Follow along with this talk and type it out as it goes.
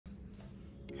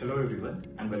Hello everyone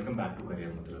and welcome back to Aditya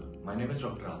Maitra. My name is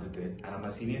Dr. Aditya and I'm a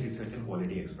senior research and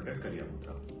quality expert at Aditya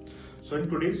Maitra. So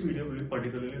in today's video, we will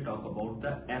particularly talk about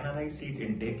the NRI seat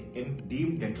intake in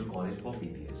deemed dental college for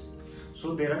BDS.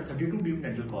 So there are 32 deemed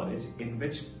dental college in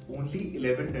which only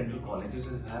 11 dental colleges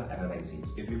have NRI seats.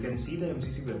 If you can see the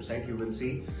MCC website, you will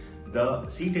see the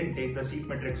seat intake, the seat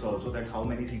metrics also, that how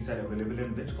many seats are available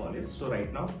in which college. So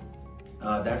right now,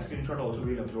 that screenshot also will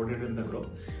be uploaded in the group.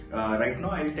 Right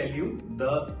now I'll tell you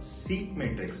the seat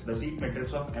matrix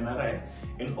of NRI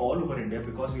in all over India,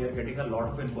 because we are getting a lot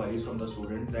of inquiries from the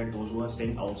students that those who are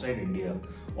staying outside India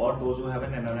or those who have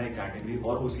an NRI category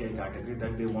or OCI category,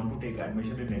 that they want to take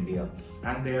admission in India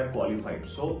and they are qualified.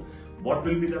 So what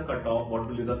will be the cutoff, what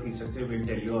will be the fee structure, we'll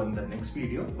tell you in the next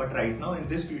video. But right now in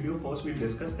this video, first we'll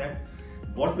discuss that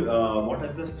what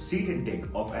is the seat intake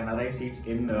of NRI seats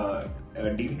in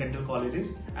deemed dental colleges,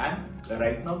 and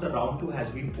right now the round 2 has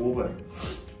been over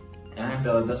and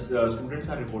the students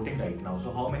are reporting right now.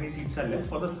 So how many seats are left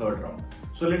for the third round?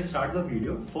 So let's start the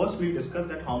video. First we'll discuss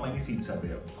that how many seats are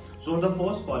there. So the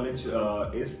first college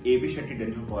is AB Shetty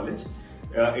Dental College.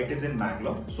 It is in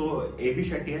Bangalore. So AB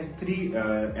Shetty has 3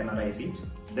 NRI seats.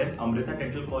 Then Amrita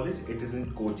Dental College, it is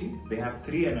in Kochi. They have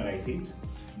 3 NRI seats.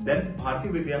 Then Bharati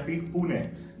Vidyapeeth Pune,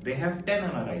 they have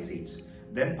 10 NRI seats.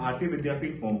 Then Bharati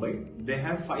Vidyapeeth Mumbai, they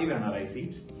have 5 NRI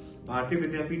seats. Bharati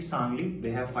Vidyapeeth Sangli,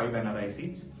 they have 5 NRI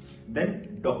seats.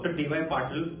 Then Dr. D.Y.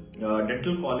 Patil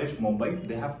Dental College Mumbai,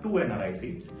 they have 2 NRI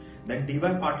seats. Then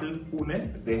D.Y. Patil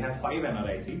Pune, they have 5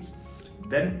 NRI seats.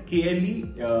 Then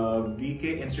KLE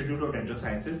VK Institute of Dental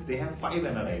Sciences, they have 5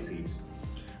 NRI seats.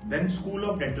 Then School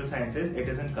of Dental Sciences, it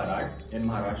is in Karad in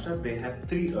Maharashtra, they have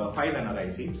 5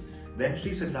 NRI seats. Then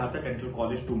Sri Siddhartha Dental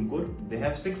College Tumkur, they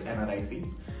have 6 NRI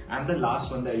seats. And the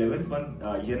last one, the 11th one,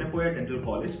 Yenagoya Dental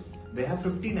College, they have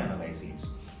 15 NRI seats.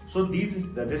 So this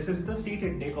is the seat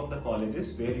intake of the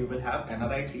colleges where you will have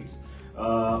NRI seats.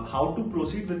 How to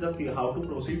proceed with the fee, how to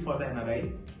proceed for the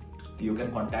NRI? You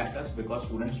can contact us, because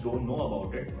students don't know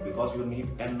about it, because you need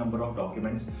n number of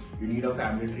documents, you need a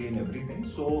family tree and everything.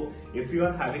 So if you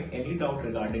are having any doubt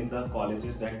regarding the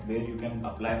colleges that where you can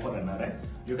apply for NRI,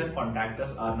 you can contact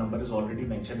us. Our number is already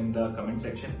mentioned in the comment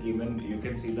section. Even you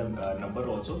can see the number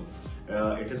also.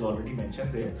 It is already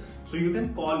mentioned there. So you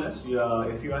can call us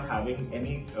if you are having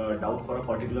any doubt for a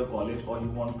particular college, or you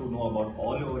want to know about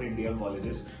all over India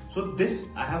colleges. So this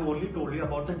I have only told you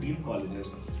about the deemed colleges.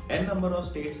 N number of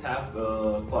states have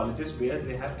colleges where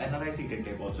they have NRI seat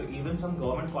intake also. Even some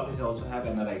government colleges also have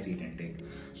NRI seat intake.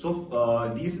 So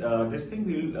this thing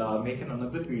we will make in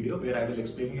another video where I will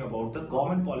explain you about the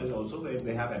government college also where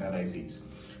they have NRI seats.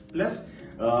 Plus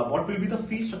what will be the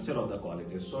fee structure of the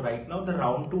colleges. So right now the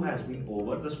round 2 has been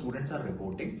over, the students are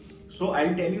reporting. So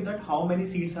I'll tell you that how many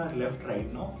seats are left right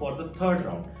now for the third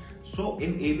round. So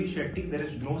in AB Shetty there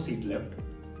is no seat left.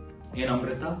 In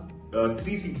Amrita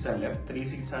 3 seats are left, 3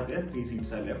 seats are there, 3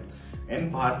 seats are left. In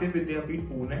Bharati Vidyapeeth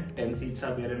Pune, 10 seats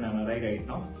are there in NRI right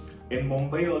now. In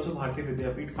Mumbai also Bharati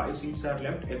Vidyapeeth, 5 seats are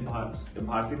left. In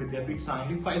Bharati Vidyapeeth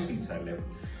Sangli, 5 seats are left.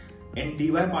 In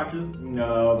D.Y. Patil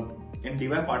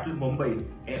Mumbai,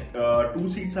 2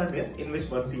 seats are there, in which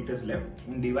 1 seat is left.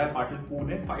 In D.Y. Patil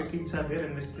Pune, 5 seats are there,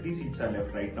 in which 3 seats are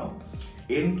left right now.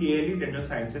 In KLE Dental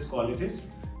Sciences colleges,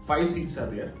 5 seats are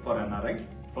there for NRI.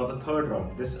 For the third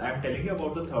round, this I am telling you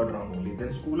about the third round only.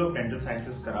 Then School of Dental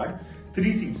Sciences Karad,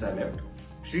 3 seats are left.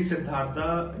 Sri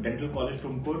Siddhartha Dental College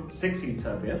Tumkur, 6 seats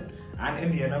are there. And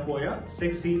in Yenagoya,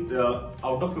 6 seats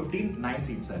out of 15, 9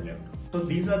 seats are left. So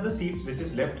these are the seats which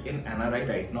is left in NRI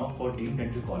right now for deemed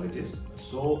dental colleges.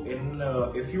 So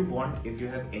if you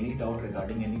have any doubt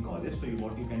regarding any college, so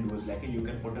what you can do is like you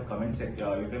can put a comment section,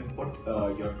 you can put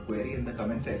your query in the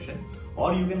comment section,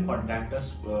 or you can contact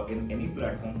us in any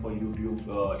platform for YouTube,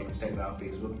 Instagram,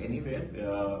 Facebook, anywhere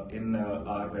in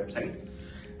our website.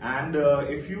 And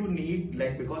if you need,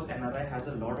 because NRI has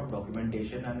a lot of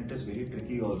documentation and it is very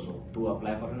tricky also to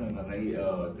apply for an NRI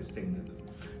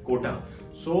quota.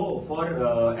 So for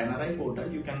NRI quota,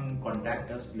 you can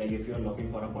contact us if you are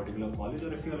looking for a particular college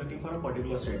or if you are looking for a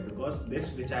particular state, because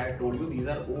this which I told you, these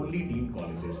are only deemed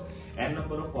colleges. N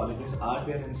number of colleges are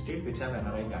there in state which have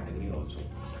NRI category also.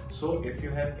 So if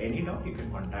you have any doubt, you can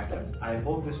contact us. I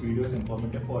hope this video is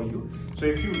informative for you. So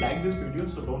if you like this video,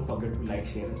 so don't forget to like,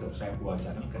 share and subscribe to our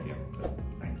channel Career Maitra.